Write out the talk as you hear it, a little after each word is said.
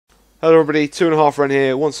Hello everybody, TWO-andahalf-WREN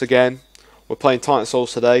here once again. We're playing Titan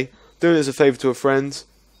Souls today. Doing it as a favour to a friend,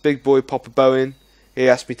 big boy Papa Bowen. He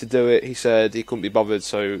asked me to do it. He said he couldn't be bothered,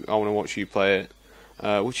 so I want to watch you play it,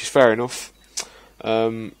 which is fair enough.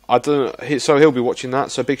 I don't. So he'll be watching that.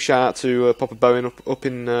 So big shout out to Papa Bowen up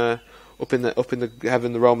in the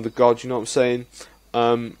heaven, the realm of the gods. You know what I'm saying?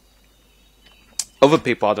 Other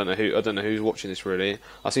people, I don't know who's watching this really.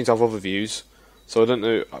 I seem to have other views, so I don't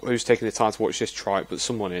know who's taking the time to watch this tripe, but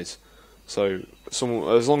someone is. So as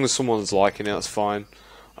long as someone's liking it, that's fine.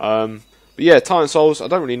 But yeah, Titan Souls. I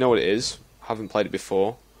don't really know what it is. Haven't played it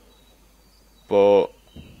before, but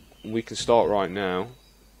we can start right now.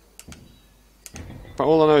 But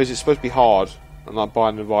all I know is it's supposed to be hard, and I buy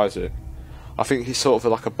and advise it. I think it's sort of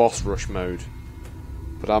like a boss rush mode,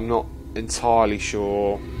 but I'm not entirely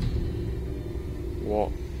sure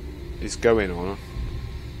what is going on.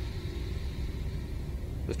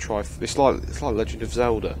 It's like Legend of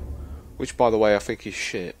Zelda, which by the way I think is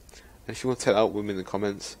shit. And if you want to take that up with me in the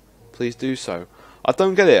comments, please do so. I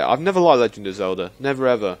don't get it. I've never liked Legend of Zelda, never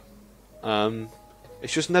ever.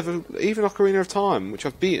 It's just never, even Ocarina of Time, which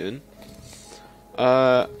I've beaten.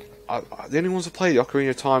 The only ones I played,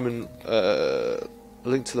 Ocarina of Time and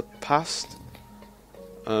Link to the Past.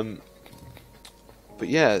 But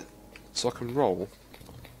yeah, so I can roll.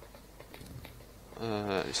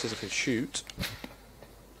 It says I can shoot.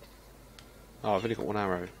 Oh, I've only got one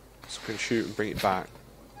arrow, so I can shoot and bring it back.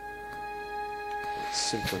 That's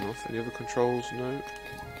simple enough. Any other controls? No.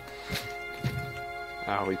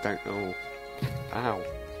 Ow, he banged. Oh, ow.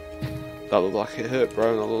 That looked like it hurt,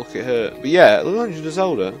 bro. That looked like it hurt. But yeah, Legend of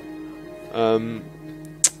Zelda. I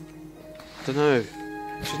don't know.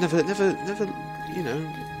 She's never, you know,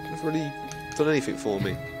 never really done anything for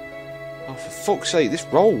me. Oh, for fuck's sake, this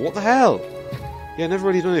roll, what the hell? Yeah, never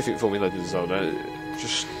really done anything for me, Legend of Zelda.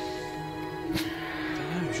 Just, I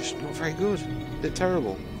don't know, just not very good. A bit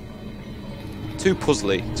terrible. Too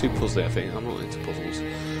puzzly, I think. I'm not into puzzles.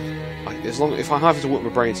 If I'm having to work my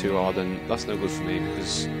brain too hard, then that's no good for me,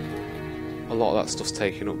 because a lot of that stuff's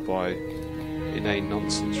taken up by inane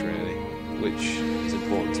nonsense, really, which is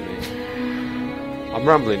important to me. I'm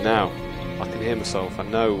rambling now. I can hear myself. I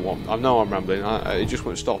know I'm rambling. It just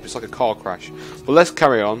won't stop. It's like a car crash. But let's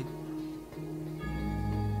carry on.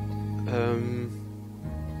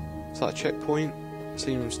 Is that a checkpoint?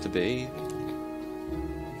 Seems to be.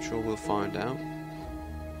 I'm sure we'll find out.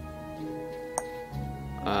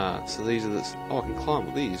 So these are the. Oh, I can climb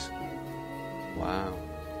up these. Wow.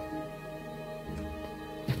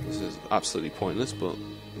 This is absolutely pointless, but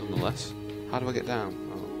nonetheless. How do I get down?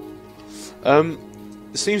 Oh.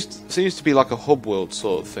 It seems to be like a hub world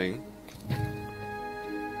sort of thing.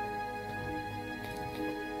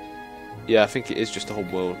 Yeah, I think it is just a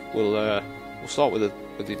hub world. We'll start with the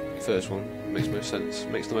first one. Makes most sense.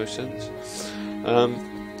 Makes the most sense. I'm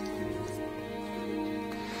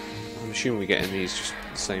assuming we're getting these just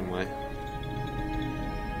the same way.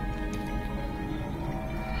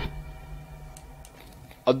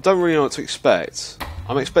 I don't really know what to expect.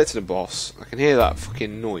 I'm expecting a boss. I can hear that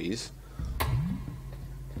fucking noise.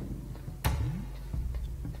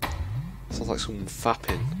 Sounds like someone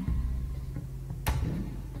fapping.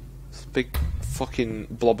 It's a big fucking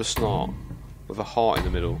blob of snot with a heart in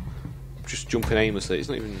the middle. Just jumping aimlessly. It's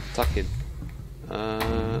not even attacking.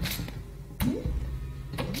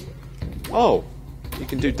 Oh! You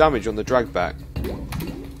can do damage on the drag back.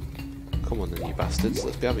 Come on then, you bastards.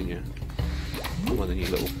 Let's be having you. Come on then, you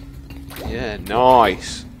little... Yeah,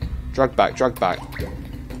 nice! Drag back, drag back.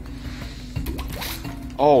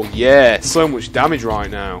 Oh yeah! So much damage right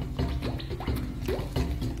now.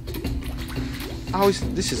 Oh,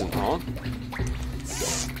 this isn't hard.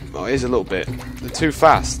 Oh, it is a little bit. They're too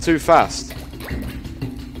fast, too fast.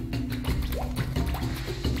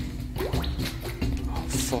 Oh,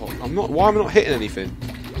 fuck. Why am I not hitting anything?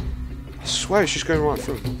 I swear it's just going right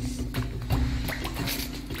through.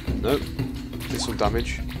 Nope. Did some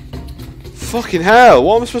damage. Fucking hell,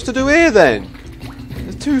 what am I supposed to do here then?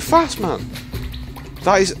 They're too fast, man.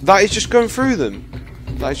 That is just going through them.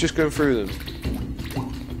 That is just going through them.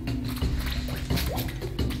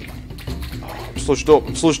 Sludged up,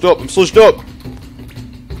 I'm sludged up, I'm sludged up!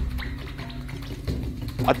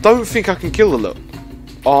 I don't think I can kill the little...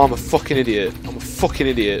 Oh, I'm a fucking idiot. I'm a fucking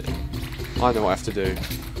idiot. I know what I have to do.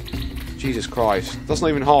 Jesus Christ. That's not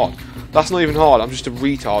even hard. That's not even hard. I'm just a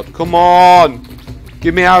retard. Come on!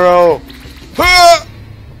 Give me arrow!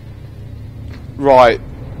 Right.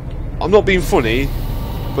 I'm not being funny,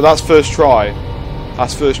 but that's first try.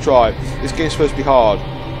 That's first try. This game's supposed to be hard.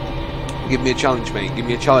 Give me a challenge, mate. Give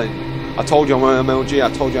me a challenge. I told you I'm an MLG, I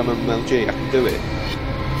told you I'm an MLG, I can do it.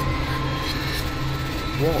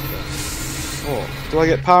 What the fuck? Do I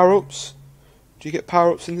get power-ups? Do you get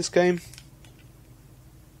power-ups in this game?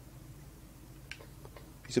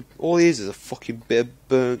 All he is a fucking bit of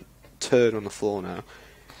burnt turd on the floor now.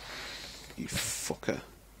 You fucker.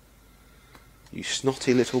 You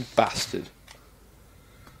snotty little bastard.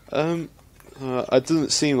 It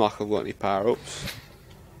doesn't seem like I've got any power-ups.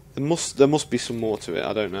 There must be some more to it,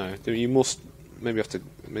 I don't know. You must maybe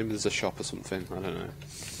there's a shop or something, I don't know.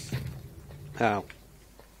 How?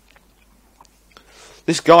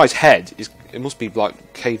 This guy's head it must be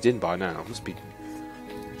like caved in by now. It must be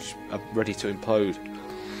just, ready to implode.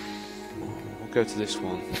 We'll go to this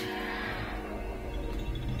one.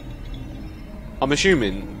 I'm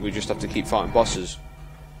assuming we just have to keep fighting bosses.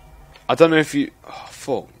 I don't know if you... Oh,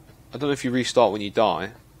 fuck. I don't know if you restart when you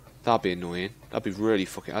die. That'd be annoying. That'd be really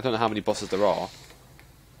fucking... I don't know how many bosses there are.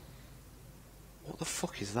 What the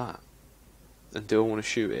fuck is that? And do I want to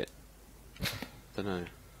shoot it? Don't know.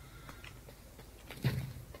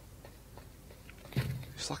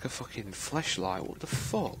 It's like a fucking fleshlight. What the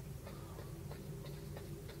fuck?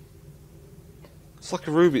 It's like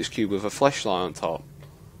a Rubik's Cube with a fleshlight on top.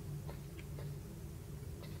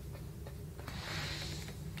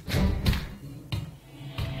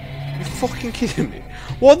 You're fucking kidding me?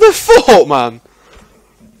 What the fuck, man?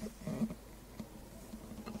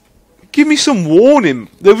 Give me some warning.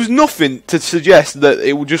 There was nothing to suggest that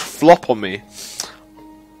it would just flop on me.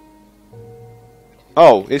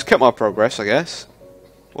 Oh, it's kept my progress, I guess.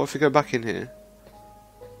 What if we go back in here?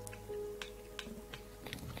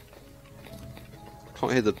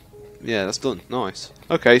 Can't hear the... Yeah, that's done. Nice.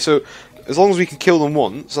 Okay, so as long as we can kill them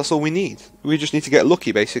once, that's all we need. We just need to get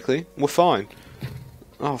lucky, basically. We're fine.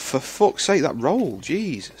 Oh, for fuck's sake, that roll.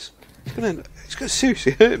 Jesus. He's gonna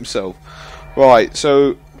seriously hurt himself. Right,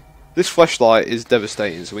 so this flashlight is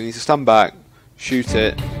devastating, so we need to stand back, shoot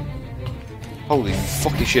it. Holy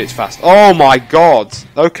fucking shit, it's fast. Oh my god!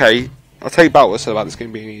 Okay, I'll take back what I said about this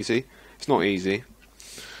game being easy. It's not easy.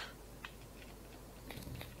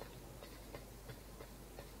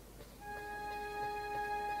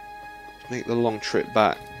 Make the long trip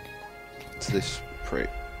back to this prick.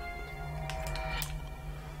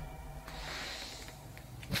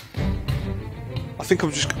 I think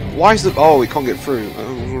I'm just... Why is the... Oh, it can't get through. I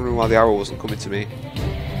was wondering why the arrow wasn't coming to me.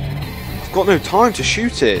 I've got no time to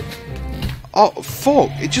shoot it. Oh, fuck.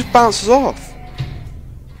 It just bounces off.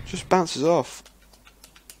 Just bounces off.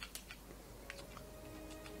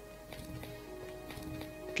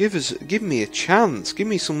 Give me a chance. Give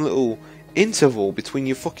me some little interval between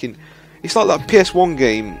your fucking... It's like that PS1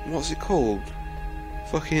 game. What's it called?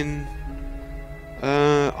 Fucking...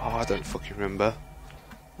 Oh, I don't fucking remember.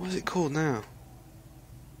 What is it called now?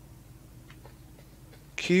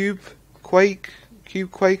 Cube Quake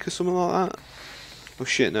or something like that? Oh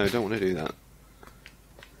shit, no, don't want to do that.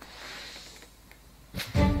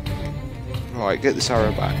 Right, get this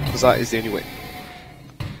arrow back, because that is the only way.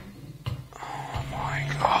 Oh my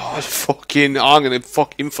god, fucking, I'm gonna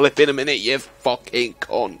fucking flip in a minute, you fucking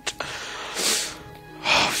cunt.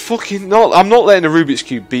 Fucking not, I'm not letting a Rubik's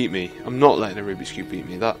Cube beat me. I'm not letting a Rubik's Cube beat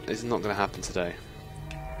me. That is not gonna happen today.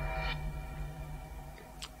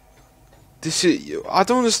 This is, I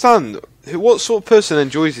don't understand. What sort of person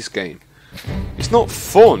enjoys this game? It's not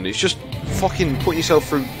fun. It's just fucking putting yourself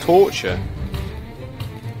through torture.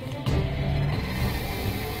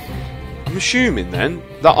 I'm assuming then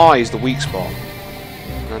that eye is the weak spot,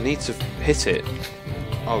 and I need to hit it.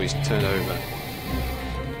 Oh, he's turned over.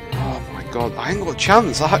 Oh my god, I ain't got a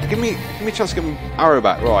chance. Give me a chance to get my arrow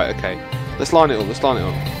back. Right, okay. Let's line it up. Let's line it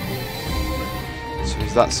up. So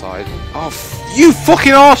he's that side. Oh, you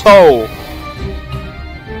fucking arsehole!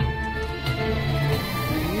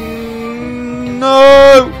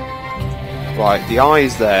 No! Right, the eye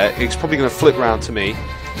is there. It's probably going to flip round to me.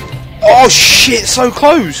 Oh shit, so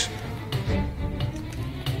close!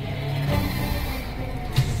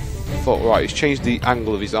 Fuck, right, he's changed the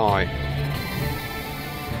angle of his eye.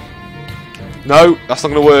 No, that's not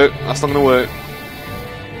going to work. That's not going to work.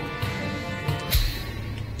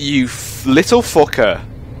 You little fucker.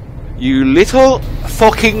 You little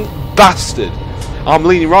fucking bastard. I'm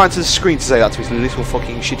leaning right into the screen to say that to his little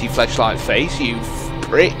fucking shitty fleshlight face, you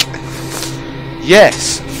prick.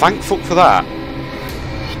 Yes, thank fuck for that.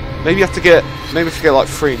 Maybe you have to get, like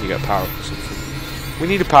 3 and you get a power up or something. We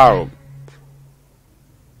need a power up.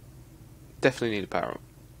 Definitely need a power up.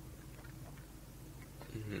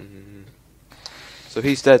 So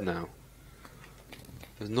he's dead now.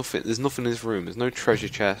 There's nothing in this room. There's no treasure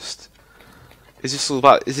chest. Is this all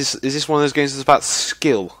about? Is this one of those games that's about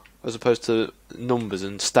skill as opposed to numbers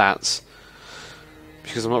and stats?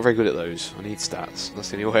 Because I'm not very good at those. I need stats. That's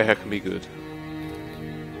the only way I can be good.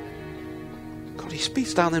 God, he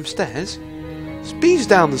speeds down them stairs. Speeds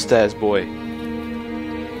down the stairs, boy.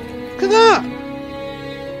 Look at that.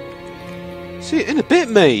 See it in a bit,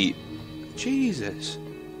 mate. Jesus.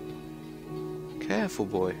 Careful,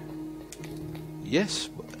 boy. Yes.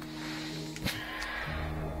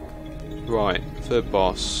 Right, third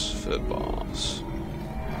boss, third boss.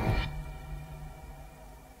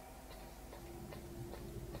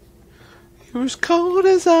 You're as cold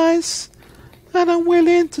as ice, and I'm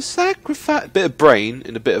willing to sacrifice. Bit of brain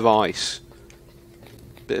and a bit of ice.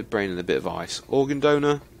 Bit of brain and a bit of ice. Organ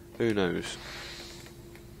donor? Who knows?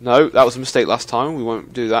 No, that was a mistake last time. We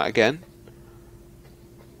won't do that again.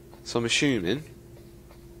 So I'm assuming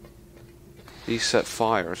he set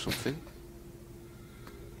fire or something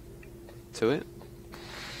to it.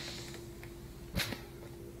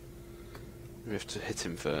 We have to hit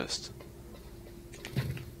him first.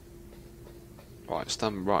 Right,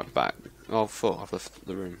 stand right back. Oh fuck, I've left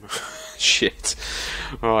the room. Shit.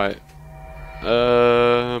 Right.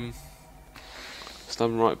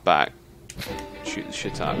 Stand right back. Shoot the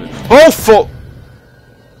shit out of him. Oh fuck!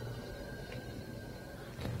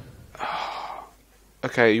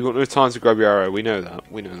 Okay, you've got no time to grab your arrow. We know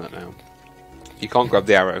that. We know that now. You can't grab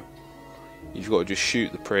the arrow. You've got to just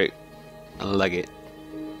shoot the prick and leg it.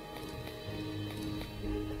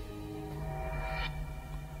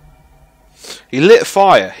 He lit a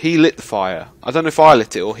fire. He lit the fire. I don't know if I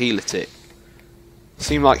lit it or he lit it.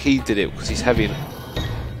 Seemed like he did it because he's heavy.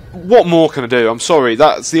 What more can I do? I'm sorry.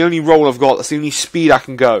 That's the only roll I've got. That's the only speed I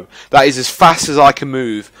can go. That is as fast as I can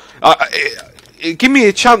move. Give me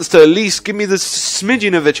a chance to at least give me the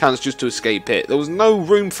smidgen of a chance just to escape it. There was no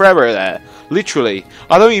room for error there. Literally.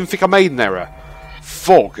 I don't even think I made an error.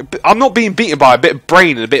 Fuck. I'm not being beaten by a bit of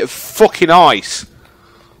brain and a bit of fucking ice.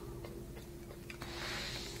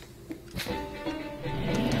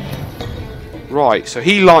 Right, so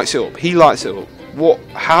he lights it up. He lights it up. What?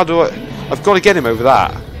 How do I... I've got to get him over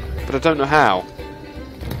that. But I don't know how.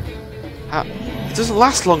 How? It doesn't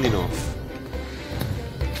last long enough.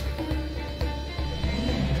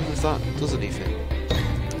 That does anything.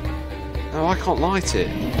 No, I can't light it.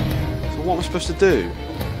 So what am I supposed to do?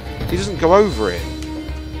 He doesn't go over it.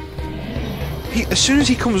 As soon as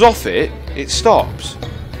he comes off it, it stops.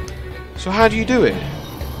 So how do you do it?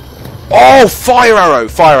 Oh, fire arrow,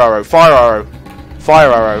 fire arrow, fire arrow,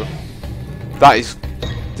 fire arrow. That is.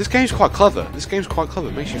 This game's quite clever. This game's quite clever.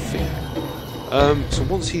 It makes you think. So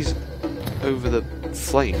once he's over the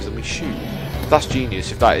flames, then we shoot. That's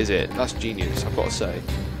genius. If that is it, that's genius. I've got to say.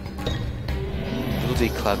 Bloody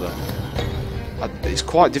clever. It's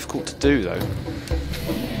quite difficult to do though.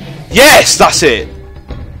 Yes, that's it.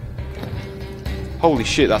 Holy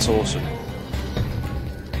shit, that's awesome.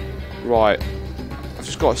 Right, I've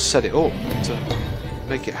just got to set it up to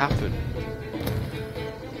make it happen.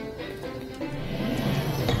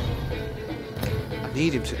 I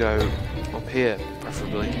need him to go up here,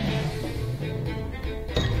 preferably.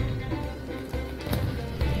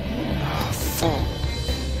 Oh, fuck.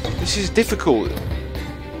 This is difficult.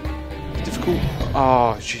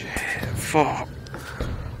 Oh, shit. Fuck.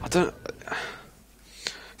 I don't...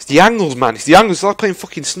 It's the angles, man. It's the angles. It's like playing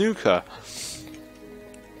fucking snooker.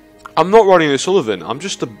 I'm not Ronnie O'Sullivan. I'm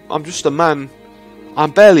just a man.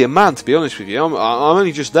 I'm barely a man, to be honest with you. I'm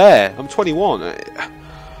only just there. I'm 21.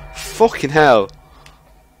 Fucking hell.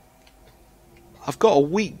 I've got a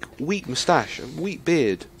weak moustache, a weak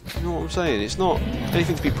beard. You know what I'm saying? It's not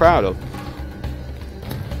anything to be proud of.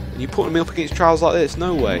 And you're putting me up against trials like this?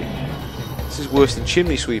 No way. This is worse than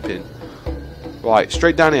chimney sweeping. Right,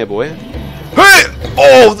 straight down here, boy. Hey!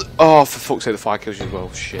 Oh, for fuck's sake, the fire kills you as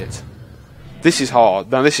well. Shit. This is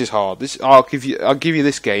hard. Now this is hard. I'll give you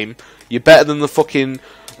this game. You're better than the fucking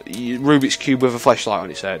Rubik's Cube with a flashlight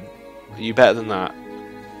on its head. You're better than that.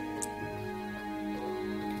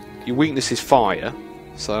 Your weakness is fire.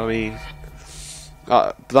 So I mean,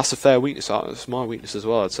 that's a fair weakness. That's my weakness as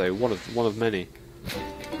well. I'd say one of many.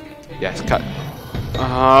 Yes,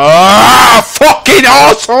 fucking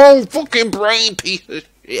arsehole! Fucking brain piece of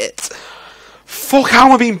shit! Fuck, how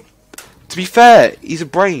am I being... To be fair, he's a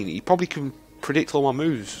brain. He probably can predict all my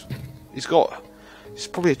moves. He's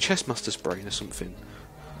probably a chess master's brain or something.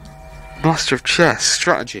 Master of chess,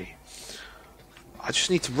 strategy. I just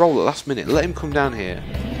need to roll at the last minute. Let him come down here.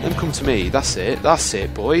 Let him come to me. That's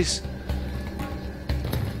it, boys.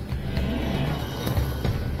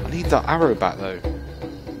 I need that arrow back, though.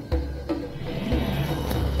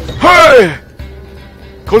 Hey!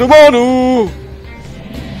 Konumanu!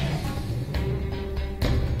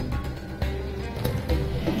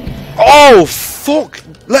 Oh, fuck!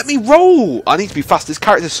 Let me roll! I need to be fast. This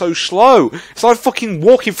character's so slow. It's like fucking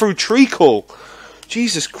walking through treacle.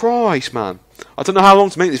 Jesus Christ, man. I don't know how long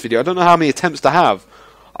to make this video. I don't know how many attempts to have.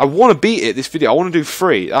 I want to beat it, this video. I want to do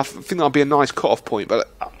 3. I think that'll be a nice cut-off point,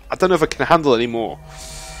 but I don't know if I can handle it anymore.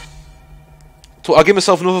 So I'll give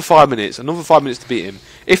myself another 5 minutes. Another 5 minutes to beat him.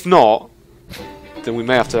 If not, then we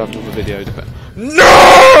may have to have another video.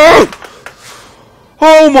 No!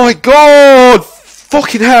 Oh my god!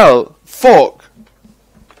 Fucking hell! Fuck!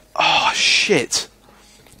 Oh, shit.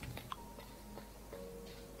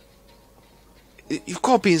 You've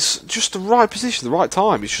got to be in just the right position, the right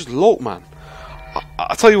time. It's just luck, man.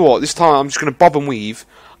 I tell you what, this time I'm just going to bob and weave.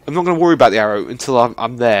 I'm not going to worry about the arrow until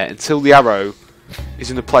I'm there. Until the arrow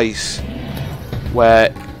is in a place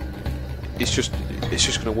where it's just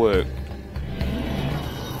going to work.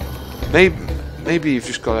 Maybe you've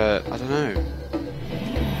just got to, I don't know.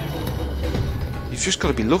 You've just got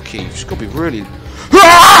to be lucky. You've just got to be really...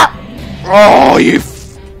 Oh, you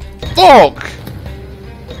fuck!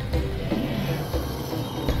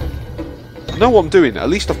 I know what I'm doing. At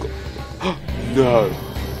least I've got... No.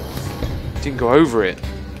 Didn't go over it.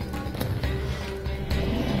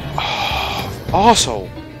 Oh, arsehole.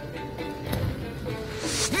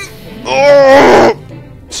 Oh!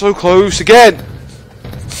 So close again.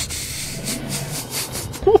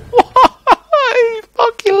 Why?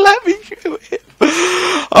 Fucking let me shoot it.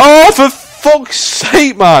 Oh, for fuck's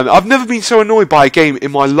sake, man. I've never been so annoyed by a game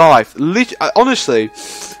in my life. Honestly.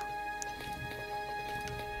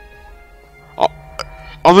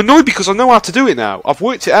 I'm annoyed because I know how to do it now. I've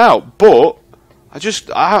worked it out, but I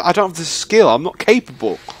don't have the skill. I'm not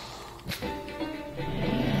capable.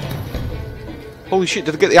 Holy shit,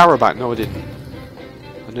 did I get the arrow back? No, I didn't.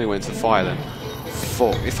 I knew it went to the fire then.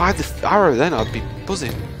 Fuck. If I had the arrow then, I'd be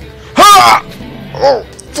buzzing. Ha! Oh,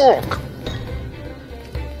 fuck.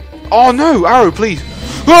 Oh no, arrow, please.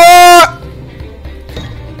 Ah!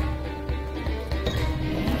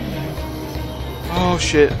 Oh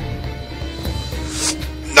shit.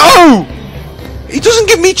 No! He doesn't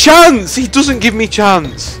give me chance! He doesn't give me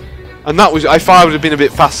chance! And that was... If I would have been a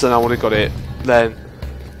bit faster then I would have got it. Then.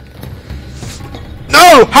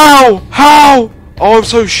 No! How? How? Oh, I'm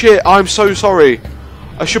so shit. I'm so sorry.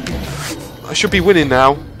 I should be winning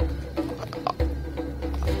now.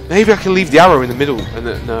 Maybe I can leave the arrow in the middle. And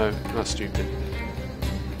no, that's stupid.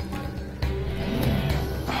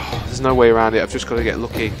 Oh, there's no way around it. I've just got to get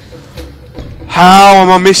lucky. How am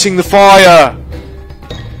I missing the fire?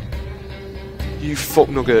 You fuck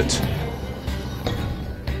nugget.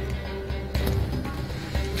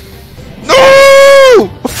 No!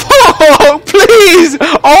 Fuck! Please!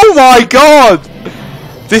 Oh my god!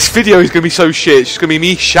 This video is going to be so shit. It's just going to be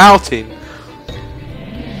me shouting.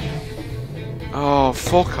 Oh,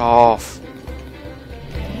 fuck off.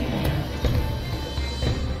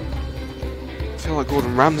 I feel like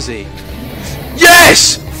Gordon Ramsay.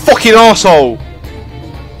 Yes! Fucking arsehole!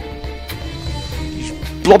 You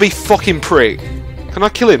blobby fucking prick. Can I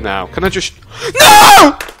kill him now? Can I just...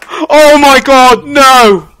 No! Oh my god,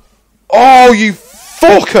 no! Oh, you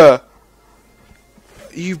fucker!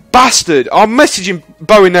 You bastard! I'm messaging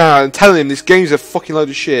Bowie now and telling him this game's a fucking load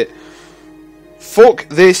of shit. Fuck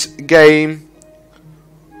this game.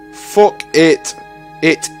 Fuck it.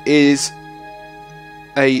 It is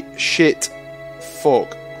a shit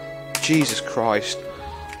fuck. Jesus Christ.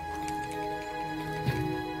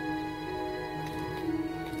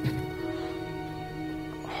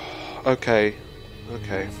 Okay.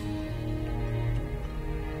 Okay.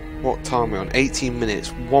 What time are we on? 18 minutes.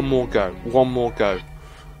 One more go. One more go.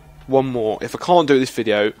 One more. If I can't do this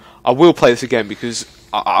video, I will play this again because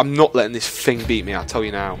I'm not letting this thing beat me, I'll tell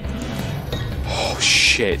you now. Oh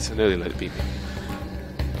shit. I nearly let it beat me.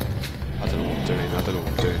 I don't know what I'm doing. I don't know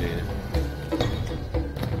what I'm doing here.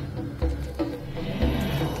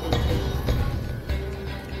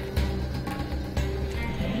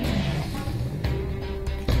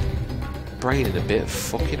 Brain in a bit of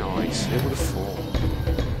fucking ice. Who would have thought?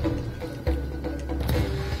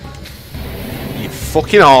 You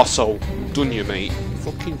fucking arsehole. Done you, mate.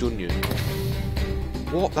 Fucking done you.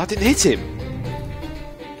 What? That didn't hit him.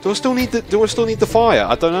 Do I still need the fire?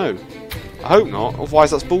 I don't know. I hope not. Otherwise,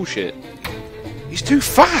 that's bullshit. He's too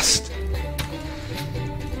fast.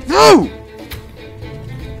 No.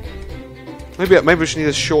 Maybe I just need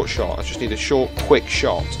a short shot. I just need a short, quick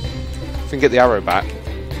shot. If I can get the arrow back.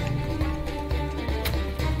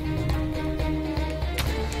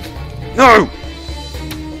 No!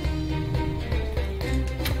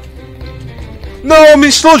 No, I'm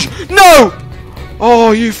in sludge! No!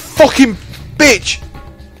 Oh, you fucking bitch!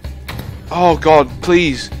 Oh god,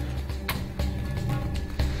 please.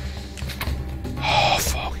 Oh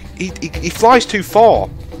fuck. He flies too far.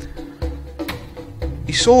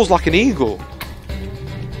 He soars like an eagle.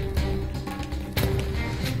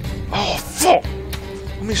 Fuck!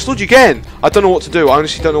 I mean, sludge again! I don't know what to do. I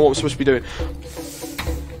honestly don't know what I'm supposed to be doing.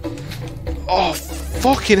 Oh,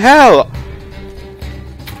 fucking hell!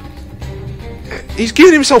 He's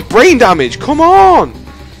giving himself brain damage. Come on!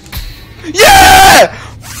 Yeah!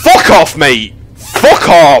 Fuck off, mate! Fuck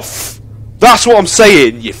off! That's what I'm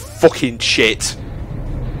saying, you fucking shit.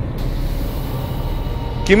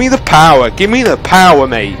 Give me the power. Give me the power,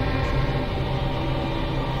 mate.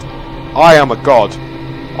 I am a god.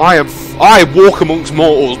 I walk amongst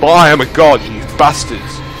mortals, but I am a god, you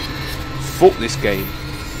bastards. Fuck this game.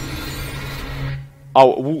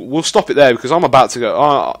 Oh, we'll stop it there because I'm about to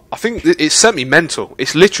go. I think it sent me mental.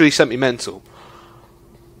 It's literally sent me mental.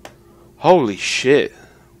 Holy shit.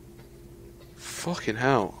 Fucking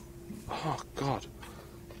hell. Oh, God.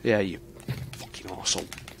 Yeah, you fucking arsehole.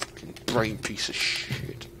 Fucking brain piece of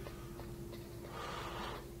shit.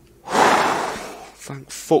 Thank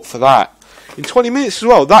fuck for that. In 20 minutes as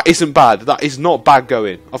well. That isn't bad. That is not bad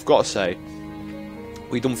going, I've got to say.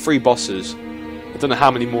 We've done 3 bosses. I don't know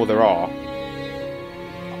how many more there are.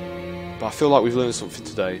 But I feel like we've learned something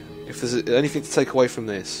today. If there's anything to take away from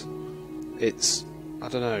this, it's... I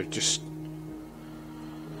don't know, just...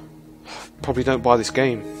 Probably don't buy this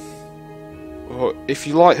game. Or if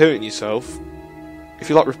you like hurting yourself, if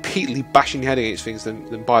you like repeatedly bashing your head against things,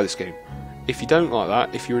 then buy this game. If you don't like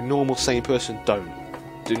that, if you're a normal, sane person, don't.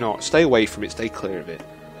 Do not. Stay away from it, stay clear of it.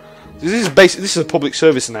 This is a public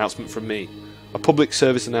service announcement from me. A public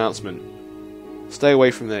service announcement. Stay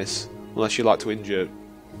away from this, unless you like to injure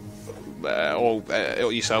or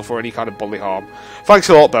yourself or any kind of bodily harm. Thanks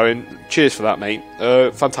a lot, Bowen. Cheers for that, mate.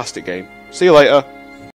 Fantastic game. See you later.